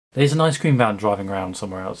There's an ice cream van driving around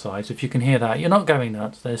somewhere outside, so if you can hear that, you're not going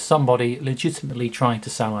nuts. There's somebody legitimately trying to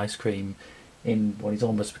sell ice cream in what is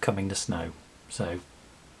almost becoming the snow. So,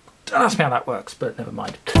 don't ask me how that works, but never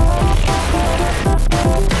mind.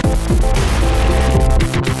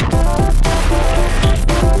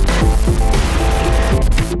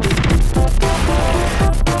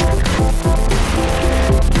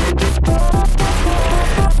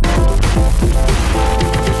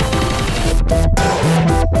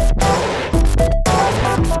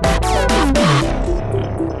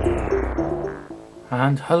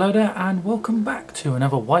 And hello there, and welcome back to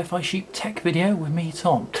another Wi-Fi Sheep tech video with me,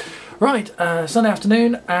 Tom. Right, Sunday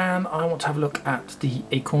afternoon, and I want to have a look at the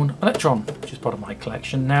Acorn Electron, which is part of my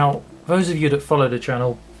collection. Now, those of you that follow the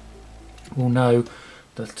channel will know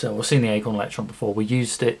that we've seen the Acorn Electron before. We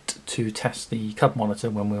used it to test the cub monitor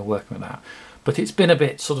when we were working with that, but it's been a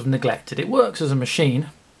bit sort of neglected. It works as a machine,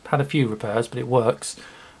 had a few repairs, but it works.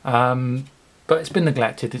 But it's been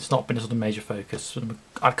neglected. It's not been a sort of major focus.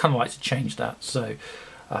 I'd kind of like to change that. So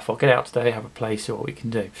I thought, get out today, have a play, see what we can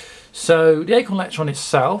do. So the Acorn Electron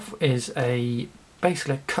itself is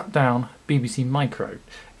basically a cut down BBC micro. It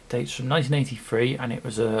dates from 1983, and it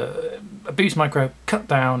was a BBC micro cut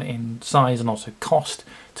down in size and also cost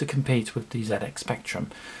to compete with the ZX Spectrum.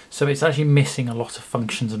 So it's actually missing a lot of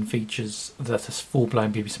functions and features that a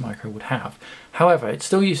full-blown BBC micro would have. However, it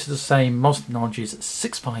still uses the same MOS Technologies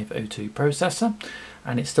 6502 processor,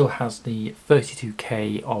 and it still has the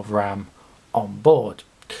 32K of RAM on board.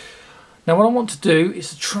 Now what I want to do is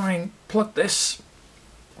to try and plug this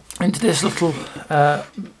into this little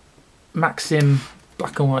Maxim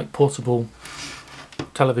black and white portable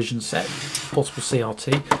television set, portable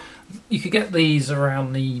CRT. You could get these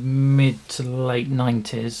around the mid to late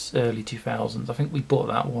 90s, early 2000s. I think we bought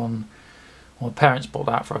that one, or my parents bought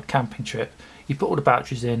that for a camping trip. You put all the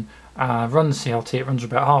batteries in, run the CRT, it runs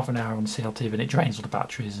about half an hour on the CRT, then it drains all the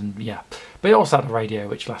batteries, and yeah. But it also had a radio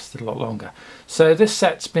which lasted a lot longer. So this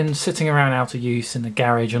set's been sitting around out of use in the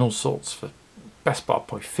garage and all sorts for best part of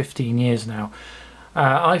probably 15 years now.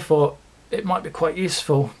 I thought it might be quite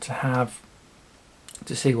useful to have,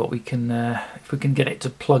 to see what we can, if we can get it to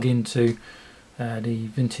plug into the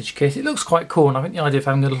vintage kit. It looks quite cool, and I think the idea of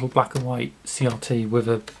having a little black and white CRT with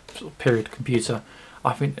a sort of period computer,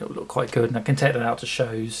 I think it will look quite good, and I can take that out to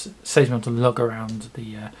shows. It saves me having to lug around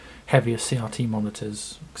the heavier CRT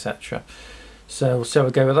monitors, etc. So we'll see how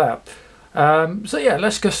we go with that. So yeah,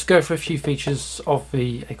 let's just go for a few features of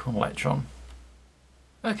the Acorn Electron.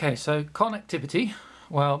 Okay, so connectivity.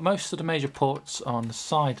 Well, most of the major ports are on the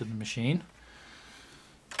side of the machine.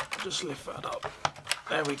 Just lift that up.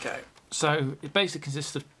 There we go. So it basically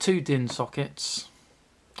consists of two DIN sockets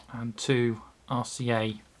and two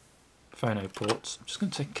RCA phono ports. I'm just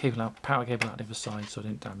going to take a cable out, power cable out the other side so I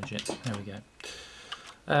don't damage it. There we go.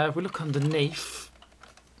 If we look underneath,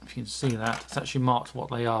 if you can see that, it's actually marked what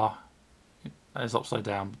they are. It's upside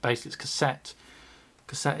down. Basically it's cassette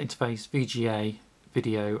interface, VGA,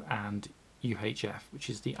 video, and UHF, which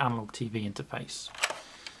is the analog TV interface.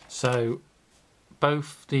 So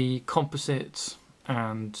both the composite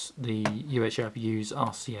and the UHF use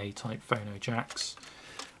RCA type phono jacks,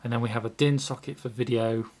 and then we have a DIN socket for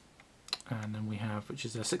video, and then we have, which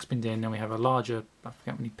is a 6-pin DIN, then we have a larger, I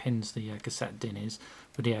forget how many pins the cassette DIN is,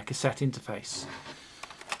 for the cassette interface.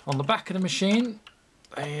 On the back of the machine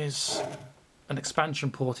is an expansion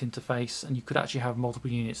port interface, and you could actually have multiple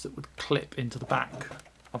units that would clip into the back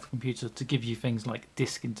of the computer to give you things like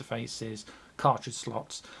disk interfaces, cartridge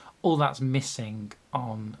slots. All that's missing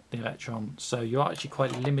on the Electron, so you're actually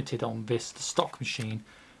quite limited on this, the stock machine,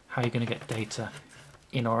 how you're going to get data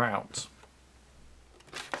in or out.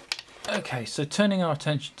 Okay, so turning our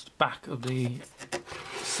attention to the back of the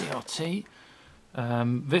CRT,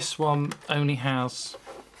 this one only has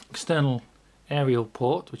external aerial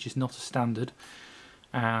port, which is not a standard,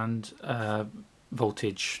 and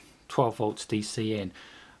voltage 12 volts DC in.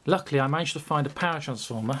 Luckily I managed to find a power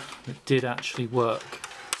transformer that did actually work,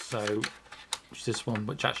 so which is this one,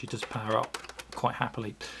 which actually does power up quite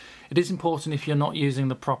happily. It is important, if you're not using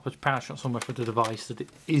the proper power transformer for the device, that it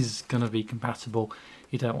is going to be compatible.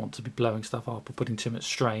 You don't want to be blowing stuff up or putting too much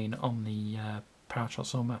strain on the power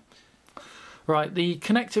transformer. Right, the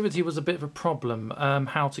connectivity was a bit of a problem,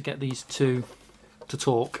 how to get these two to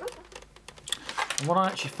talk. And what I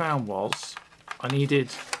actually found was I needed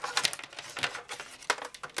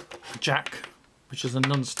a jack, which is a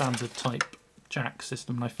non-standard type jack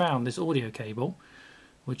system, and I found this audio cable,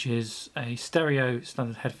 which is a stereo,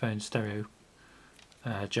 standard headphone stereo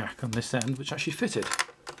jack on this end, which actually fitted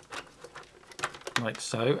like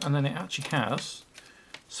so, and then it actually has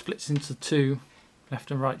splits into two left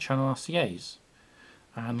and right channel RCAs.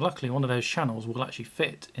 and luckily one of those channels will actually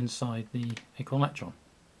fit inside the Acorn Electron.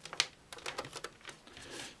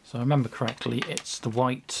 So I remember correctly, it's the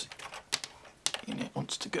white unit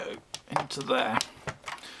wants to go into there,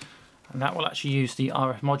 and that will actually use the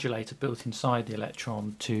RF modulator built inside the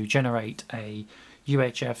Electron to generate a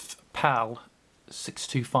UHF PAL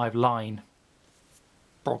 625 line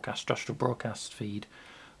broadcast, terrestrial broadcast feed,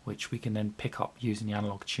 which we can then pick up using the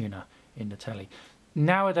analog tuner in the telly.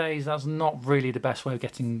 Nowadays that's not really the best way of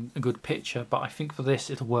getting a good picture, but I think for this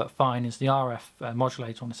it'll work fine, as the RF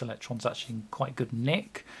modulator on this Electron is actually in quite good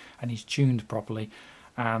nick and is tuned properly,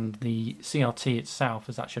 and the CRT itself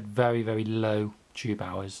has actually had very, very low tube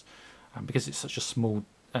hours, and because it's such a small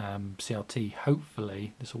CRT,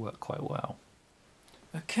 hopefully this will work quite well.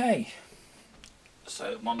 Okay,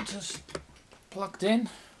 so monitor's plugged in.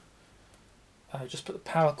 Just put the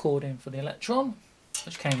power cord in for the Electron,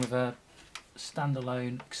 which came with a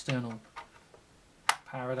standalone external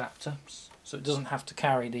power adapter, so it doesn't have to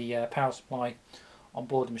carry the power supply on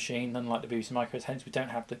board the machine, unlike the BBC Micros. Hence we don't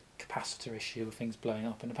have the capacitor issue of things blowing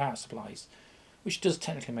up in the power supplies, which does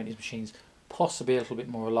technically make these machines possibly a little bit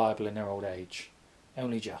more reliable in their old age,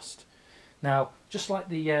 only just. Now, just like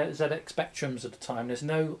the ZX Spectrums at the time, there's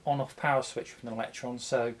no on-off power switch with an Electron,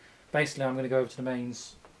 so basically I'm going to go over to the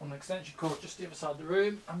mains on the extension cord just the other side of the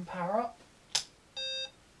room and power up.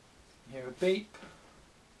 Hear a beep.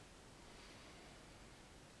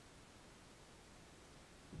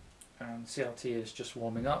 And CRT is just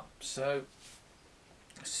warming up, so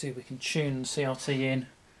let's see if we can tune the CRT in.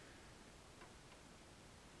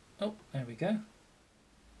 Oh, there we go.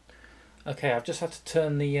 Okay, I've just had to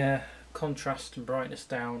turn the contrast and brightness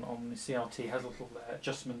down on the CRT. It has little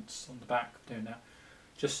adjustments on the back of doing that,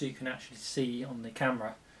 just so you can actually see on the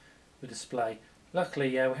camera the display. Luckily,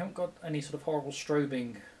 we haven't got any sort of horrible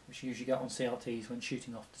strobing which you usually get on CRTs when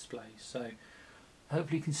shooting off displays, so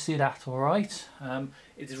hopefully you can see that alright.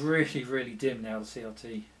 It's really, really dim now, the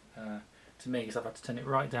CRT, to me, because I've had to turn it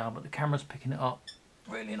right down, but the camera's picking it up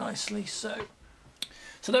really nicely. So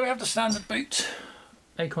there we have the standard boot,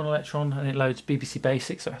 Acorn Electron, and it loads BBC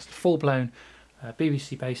Basic, so it has the full-blown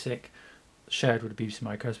BBC Basic shared with the BBC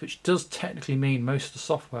Micros, which does technically mean most of the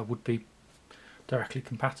software would be directly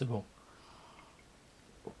compatible.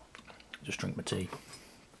 Just drink my tea.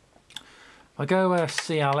 If I go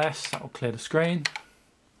CLS, that will clear the screen,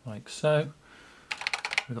 like so.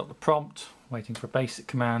 We've got the prompt, waiting for a basic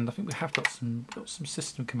command. I think we have got some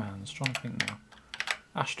system commands. Trying to think now.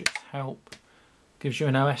 Asterisk help gives you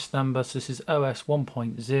an OS number, so this is OS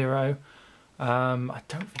 1.0. I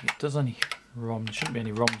don't think it does any ROM. There shouldn't be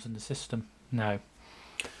any ROMs in the system. No,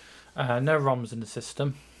 no ROMs in the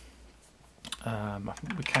system. I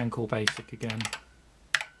think we can call basic again.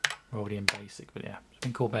 We're already in basic, but yeah, we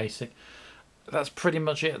can call basic. That's pretty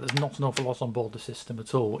much it. There's not an awful lot on board the system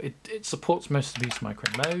at all. It supports most of these micro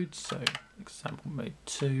modes. So example mode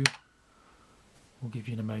 2 will give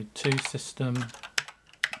you the mode 2 system.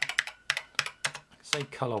 Say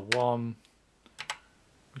colour 1,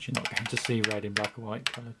 which you're not going to see red in black and white.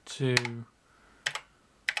 Colour 2,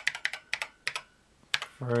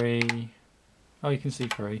 3. Oh, you can see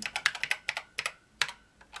 3.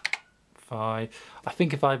 5. I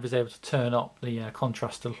think if I was able to turn up the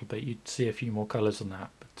contrast a little bit, you'd see a few more colours on that,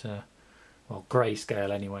 but well,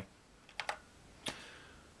 grayscale anyway.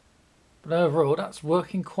 But overall, that's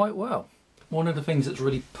working quite well. One of the things that's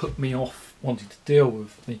really put me off wanting to deal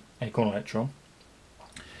with the Acorn Electron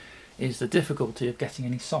is the difficulty of getting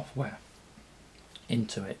any software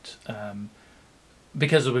into it.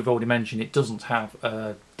 Because as we've already mentioned, it doesn't have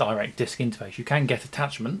a direct disk interface. You can get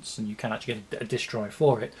attachments and you can actually get a disk drive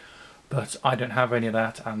for it, but I don't have any of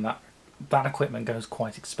that, and that equipment goes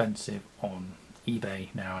quite expensive on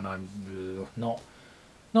eBay now, and I'm not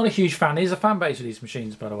a huge fan. There's a fan base of these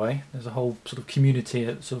machines, by the way. There's a whole sort of community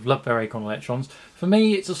that sort of love their Acorn Electrons. For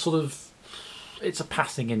me, it's a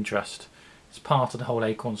passing interest. It's part of the whole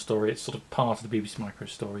Acorn story. It's sort of part of the BBC Micro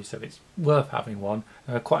story, so it's worth having one.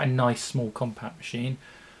 Quite a nice, small, compact machine,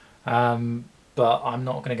 but I'm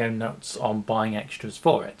not going to go nuts on buying extras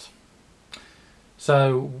for it.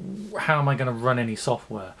 So how am I going to run any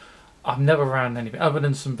software? I've never ran anything other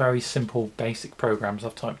than some very simple basic programs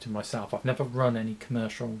I've typed in myself. I've never run any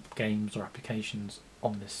commercial games or applications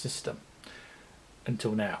on this system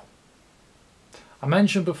until now. I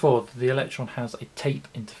mentioned before that the Electron has a tape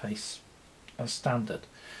interface as standard.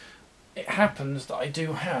 It happens that I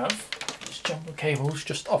do have this jumper cables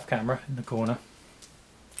just off camera in the corner.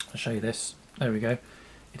 I'll show you this. There we go.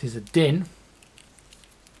 It is a DIN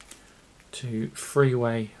to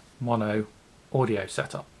three-way mono audio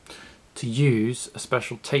setup to use a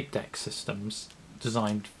special tape deck systems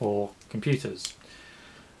designed for computers.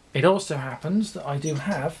 It also happens that I do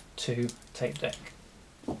have two tape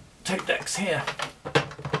decks here.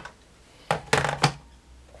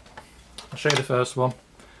 I'll show you the first one.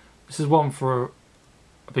 This is one for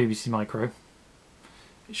a BBC Micro.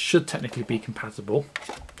 It should technically be compatible,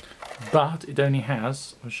 but it only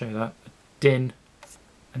has, I'll show you that, a DIN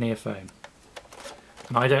and earphone.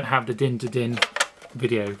 And I don't have the DIN to DIN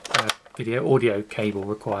video audio cable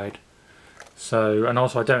required. So, and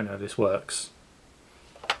also I don't know if this works.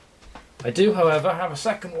 I do, however, have a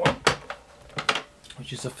second one,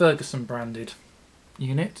 which is a Ferguson branded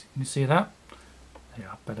unit. You can see that?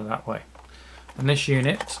 Yeah, better that way. And this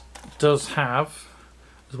unit does have,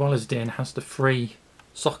 as well as DIN, has the 3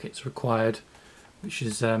 sockets required, which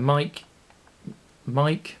is mic,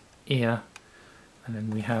 ear, and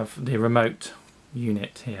then we have the remote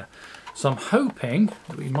unit here. So I'm hoping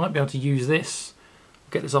that we might be able to use this,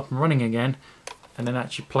 get this up and running again, and then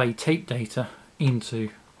actually play tape data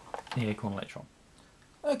into the Acorn Electron.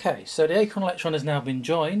 Okay, so the Acorn Electron has now been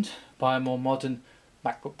joined by a more modern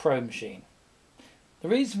MacBook Pro machine. The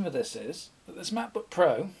reason for this is that this MacBook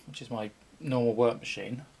Pro, which is my normal work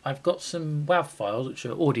machine, I've got some WAV files, which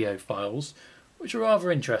are audio files, which are rather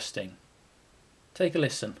interesting. Take a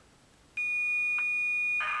listen.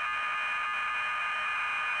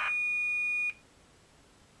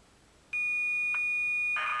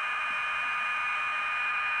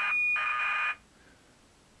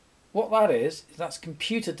 What that is that's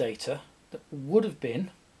computer data that would have been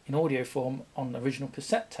in audio form on original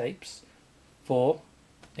cassette tapes for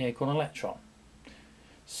the Acorn Electron.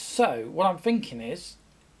 So what I'm thinking is,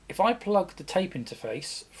 if I plug the tape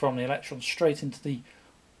interface from the Electron straight into the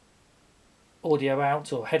audio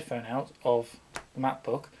out or headphone out of the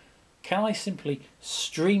MacBook, can I simply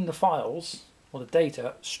stream the files or the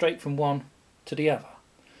data straight from one to the other?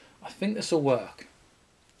 I think this will work.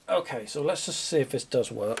 Okay, so let's just see if this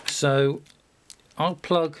does work. So I'll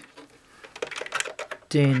plug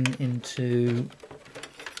DIN into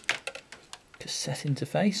cassette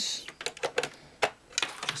interface.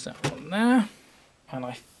 Just that one there. And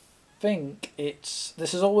I think it's,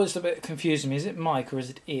 this is always a bit confusing me. Is it mic or is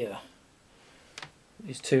it ear?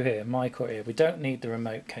 These two here, mic or ear. We don't need the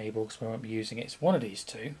remote cable because we won't be using it. It's one of these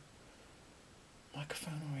two.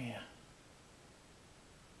 Microphone or ear?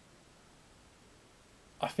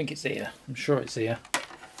 I think it's ear. I'm sure it's ear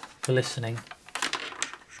for listening.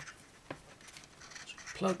 So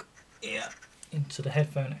plug ear into the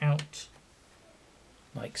headphone out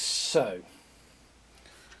like so.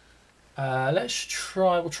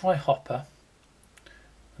 We'll try Hopper.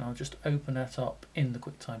 And I'll just open that up in the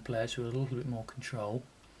QuickTime player so with a little bit more control.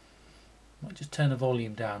 Might just turn the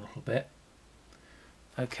volume down a little bit.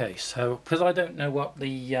 Okay, so because I don't know what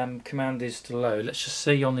the command is to load, let's just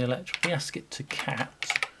see on the Electron. We ask it to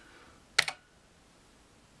cat,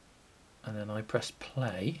 and then I press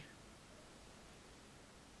play.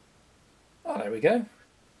 Oh, there we go.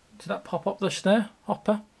 Did that pop up just there,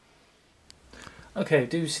 Hopper? Okay, I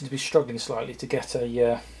do seem to be struggling slightly to get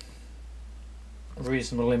a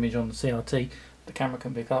reasonable image on the CRT the camera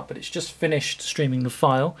can pick up, but it's just finished streaming the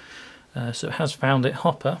file, so it has found it,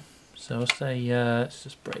 Hopper. So I'll say, let's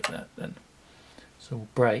just break that then. So we'll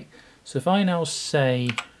break. So if I now say,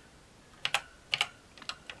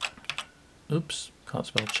 oops, can't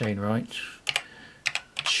spell chain right,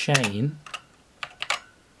 chain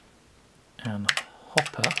and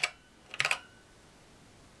Hopper,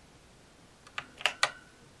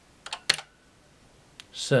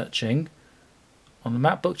 searching, on the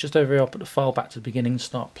MacBook just over here, I'll put the file back to the beginning and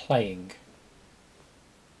start playing.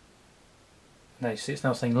 Now you see it's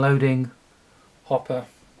now saying loading, Hopper,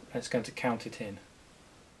 and it's going to count it in.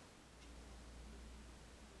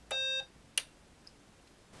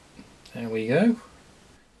 There we go.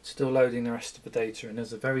 It's still loading the rest of the data, and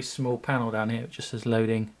there's a very small panel down here which just says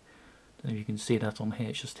loading. I don't know if you can see that on here,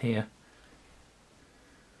 it's just here.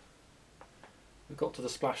 We've got to the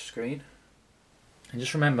splash screen. And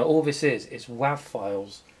just remember, all this is WAV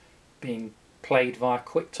files being played via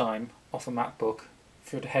QuickTime off a MacBook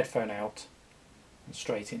through the headphone out and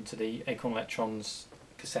straight into the Acorn Electron's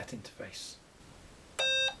cassette interface.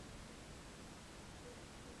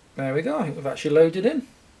 There we go, I think we've actually loaded in.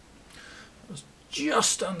 It was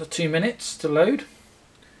just under 2 minutes to load.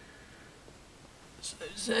 So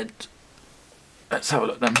let's have a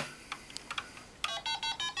look then.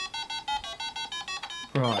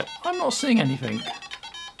 Right, I'm not seeing anything.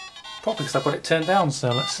 Probably because I've got it turned down, so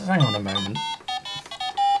let's hang on a moment.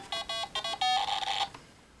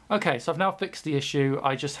 Okay, so I've now fixed the issue.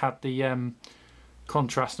 I just had the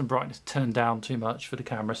contrast and brightness turned down too much for the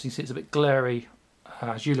camera, so you can see it's a bit glary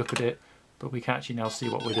as you look at it, but we can actually now see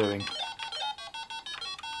what we're doing.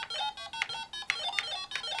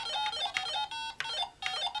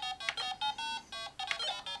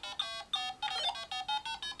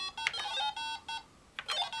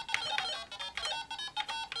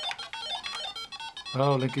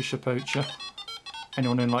 Oh, Lincolnshire Poacher.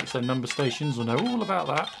 Anyone who likes their number stations will know all about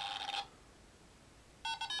that.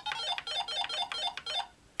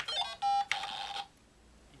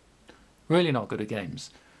 Really not good at games.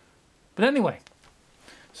 But anyway,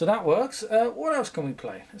 so that works. What else can we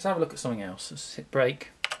play? Let's have a look at something else. Let's hit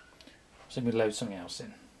break. So we load something else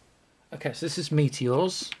in. Okay, so this is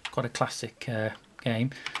Meteors, quite a classic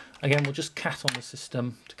game. Again, we'll just cat on the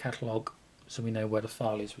system to catalogue so we know where the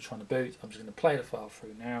file is we're trying to boot. I'm just going to play the file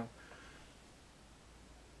through now.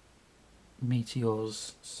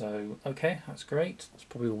 Meteors, so okay, that's great. That's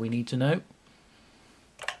probably all we need to know.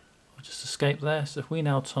 I'll just escape there. So if we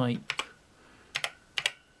now type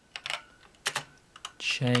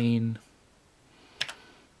chain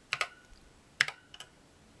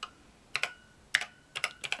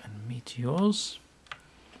and Meteors,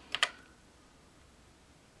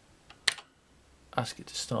 ask it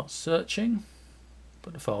to start searching,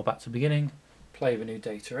 put the file back to the beginning, play the new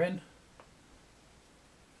data in.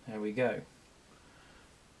 There we go.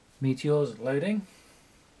 Meteors loading.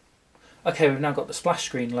 Okay, we've now got the splash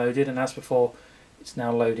screen loaded, and as before, it's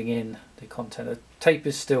now loading in the content. The tape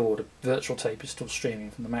is still, or the virtual tape is still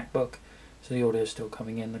streaming from the MacBook, so the audio is still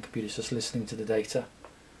coming in. The computer's just listening to the data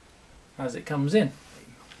as it comes in.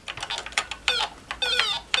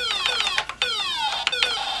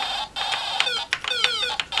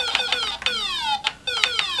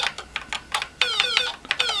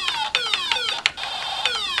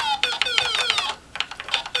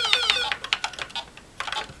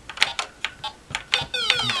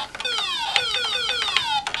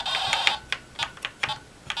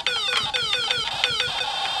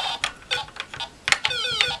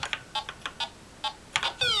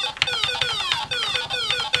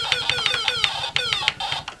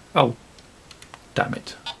 Oh, damn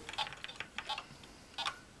it.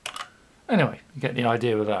 Anyway, you get the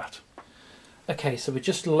idea with that. Okay, so we're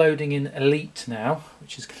just loading in Elite now,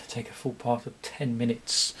 which is going to take a full part of 10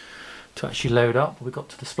 minutes to actually load up. We got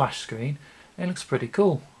to the splash screen. It looks pretty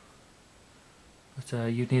cool.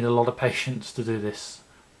 But you'd need a lot of patience to do this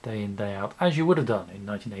day in, day out, as you would have done in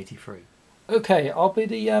 1983. Okay, I'll be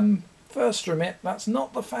the first to admit that's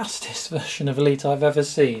not the fastest version of Elite I've ever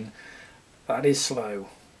seen. That is slow.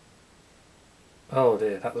 Oh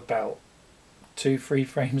dear, that's about 2-3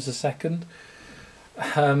 frames a second.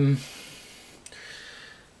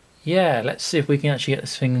 Yeah, let's see if we can actually get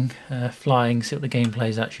this thing flying, see what the gameplay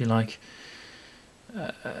is actually like.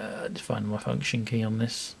 Just find my function key on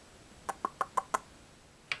this.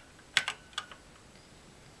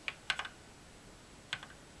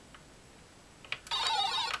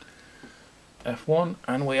 F1,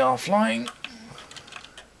 and we are flying.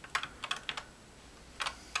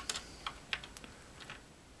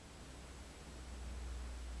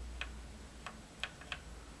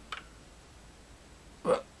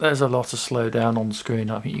 There's a lot of slowdown on the screen,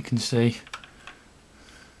 I think you can see.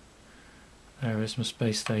 There is my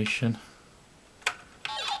space station.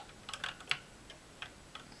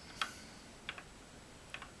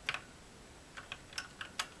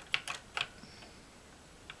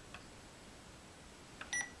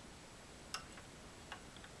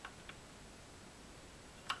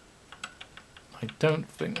 I don't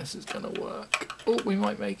think this is going to work. Oh, we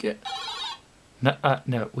might make it. No,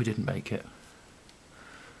 no, we didn't make it.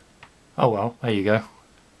 Oh well, there you go.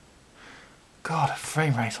 God, the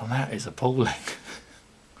frame rate on that is appalling.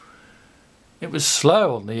 It was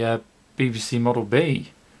slow on the BBC Model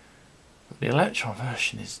B, but the Electron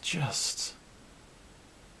version is just...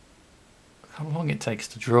 Look how long it takes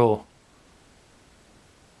to draw.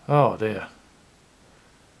 Oh dear.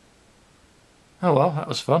 Oh well, that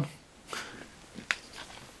was fun.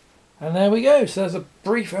 And there we go. So there's a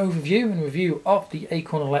brief overview and review of the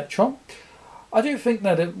Acorn Electron. I do think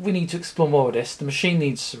that we need to explore more of this. The machine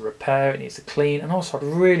needs to repair, it needs to clean, and also I'd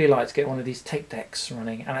really like to get one of these tape decks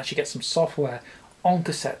running and actually get some software on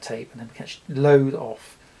cassette tape, and then we can actually load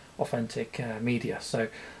off authentic media. So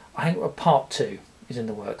I think part 2 is in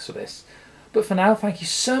the works for this. But for now, thank you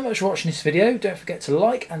so much for watching this video. Don't forget to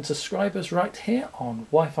like and subscribe us right here on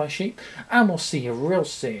Wi-Fi Sheep, and we'll see you real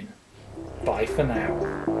soon. Bye for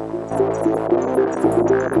now.